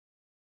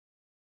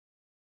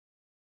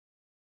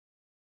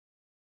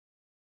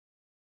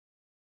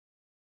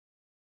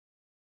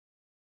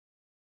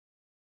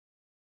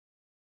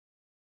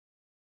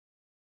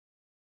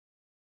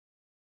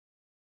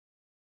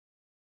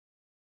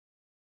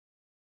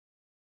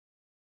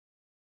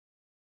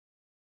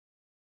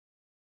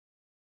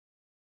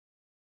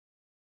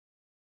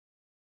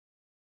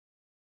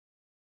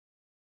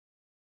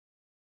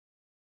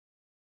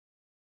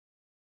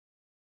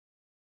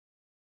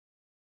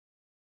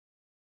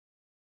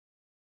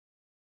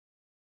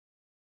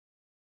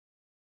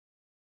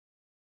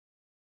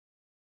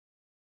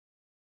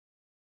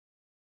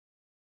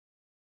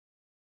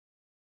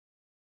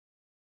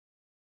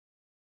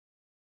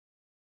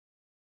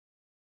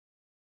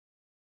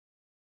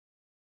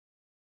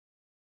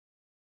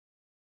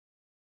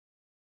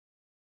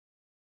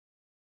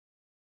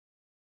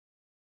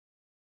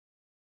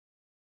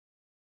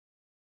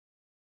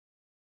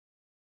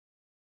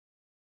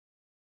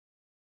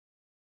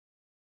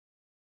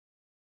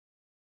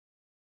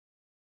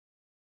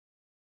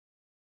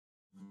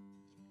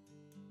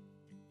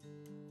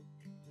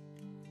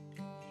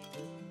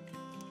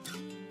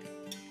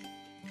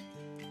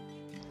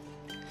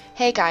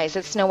Hey guys,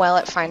 it's Noelle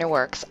at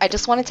FinerWorks. I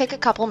just want to take a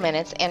couple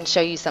minutes and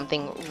show you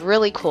something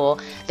really cool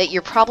that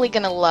you're probably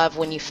going to love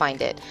when you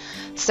find it.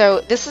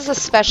 So this is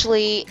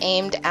especially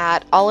aimed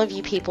at all of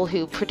you people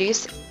who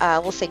produce,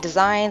 we'll say,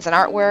 designs and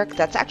artwork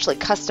that's actually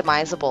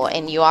customizable,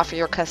 and you offer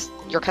your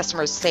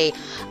customers, say,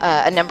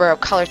 a number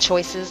of color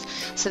choices,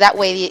 so that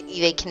way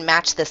they can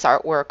match this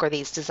artwork or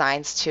these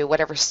designs to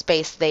whatever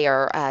space they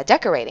are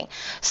decorating.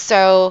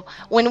 So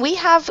when we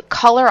have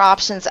color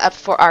options up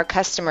for our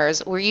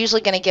customers, we're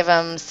usually going to give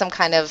them some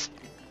kind of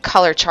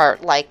color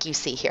chart like you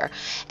see here.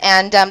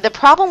 And the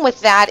problem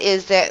with that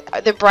is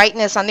that the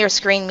brightness on their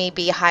screen may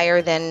be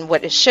higher than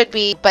what it should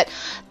be, but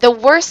the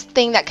worst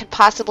thing that could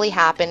possibly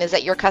happen is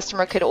that your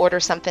customer could order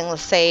something,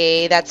 let's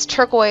say, that's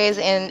turquoise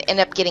and end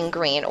up getting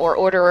green, or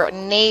order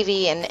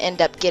navy and end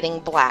up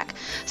getting black.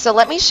 So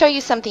let me show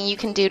you something you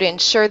can do to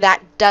ensure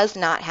that does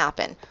not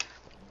happen.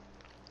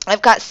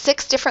 I've got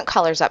 6 different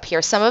colors up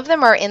here. Some of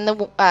them are in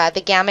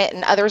the gamut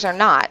and others are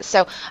not.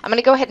 So I'm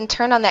going to go ahead and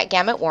turn on that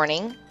gamut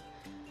warning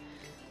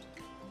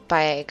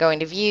by going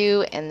to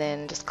view and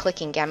then just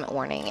clicking gamut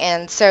warning.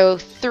 And so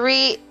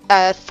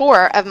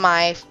 4 of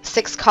my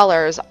 6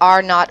 colors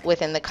are not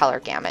within the color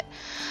gamut.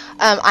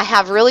 I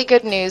have really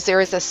good news. There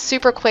is a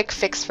super quick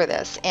fix for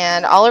this,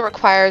 and all it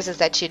requires is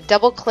that you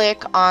double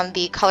click on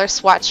the color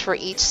swatch for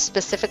each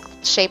specific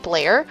shape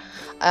layer,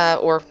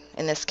 or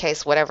in this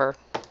case whatever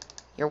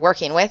you're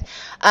working with,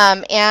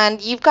 and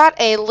you've got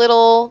a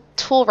little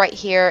tool right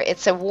here.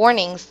 It's a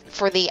warning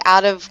for the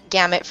out of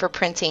gamut for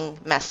printing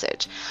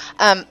message.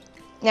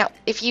 Now,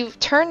 if you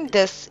turn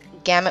this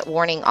gamut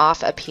warning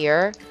off up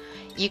here,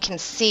 you can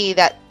see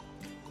that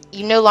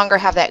you no longer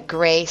have that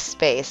gray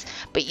space,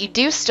 but you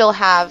do still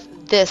have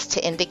this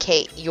to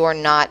indicate you're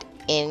not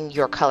in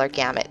your color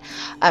gamut.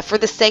 For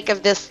the sake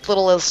of this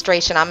little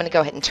illustration, I'm going to go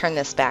ahead and turn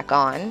this back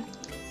on.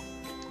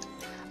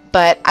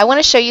 But I want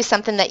to show you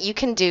something that you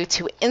can do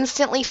to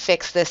instantly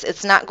fix this.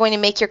 It's not going to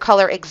make your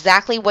color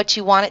exactly what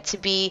you want it to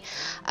be,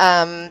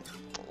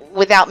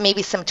 without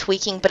maybe some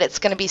tweaking, but it's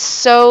going to be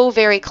so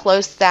very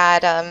close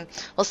that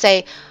we'll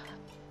say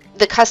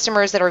the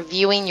customers that are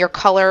viewing your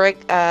color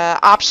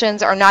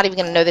options are not even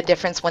going to know the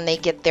difference when they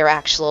get their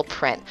actual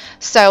print.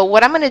 So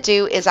what I'm going to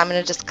do is I'm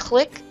going to just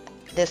click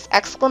this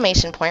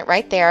exclamation point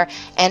right there,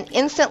 and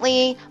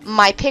instantly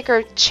my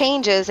picker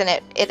changes, and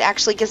it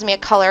actually gives me a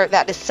color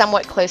that is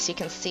somewhat close. You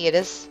can see it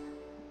is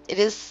a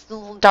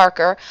little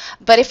darker,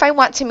 but if I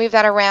want to move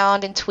that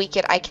around and tweak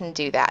it, I can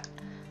do that.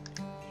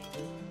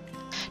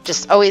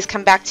 Just always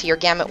come back to your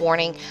gamut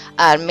warning.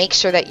 Make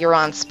sure that you're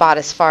on spot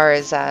as far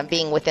as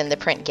being within the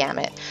print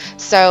gamut.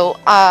 So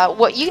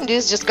what you can do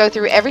is just go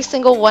through every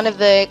single one of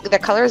the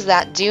colors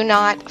that do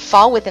not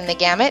fall within the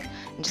gamut,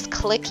 and just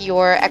click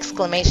your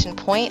exclamation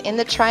point in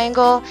the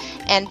triangle,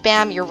 and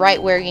bam, you're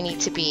right where you need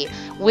to be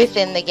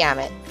within the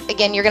gamut.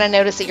 Again, you're going to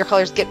notice that your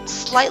colors get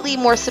slightly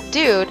more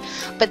subdued,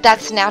 but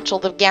that's natural.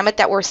 The gamut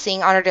that we're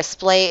seeing on our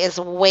display is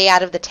way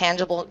out of the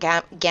tangible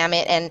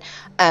gamut, and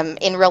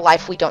in real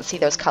life we don't see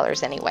those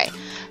colors anyway.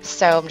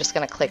 So I'm just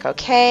going to click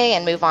OK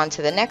and move on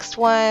to the next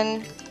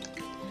one.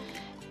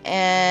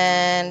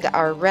 And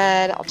our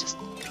red, I'll just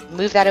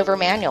move that over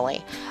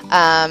manually.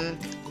 And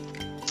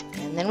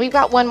then we've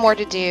got one more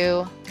to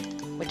do,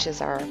 which is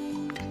our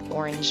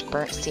orange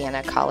burnt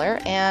sienna color,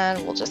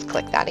 and we'll just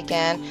click that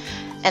again.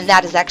 And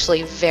that is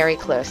actually very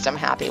close. I'm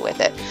happy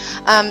with it.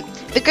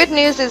 The good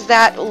news is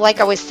that, like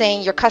I was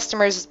saying, your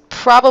customers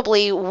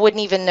probably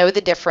wouldn't even know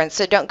the difference.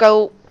 So don't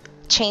go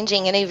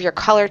changing any of your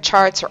color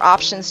charts or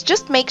options.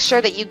 Just make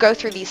sure that you go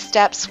through these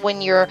steps when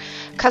you're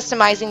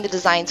customizing the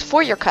designs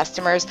for your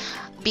customers,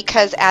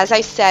 because as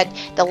I said,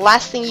 the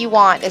last thing you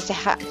want is to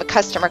have a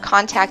customer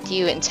contact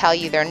you and tell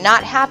you they're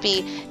not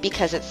happy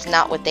because it's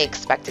not what they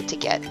expected to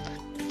get.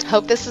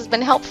 Hope this has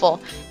been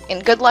helpful,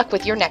 and good luck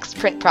with your next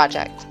print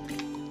project.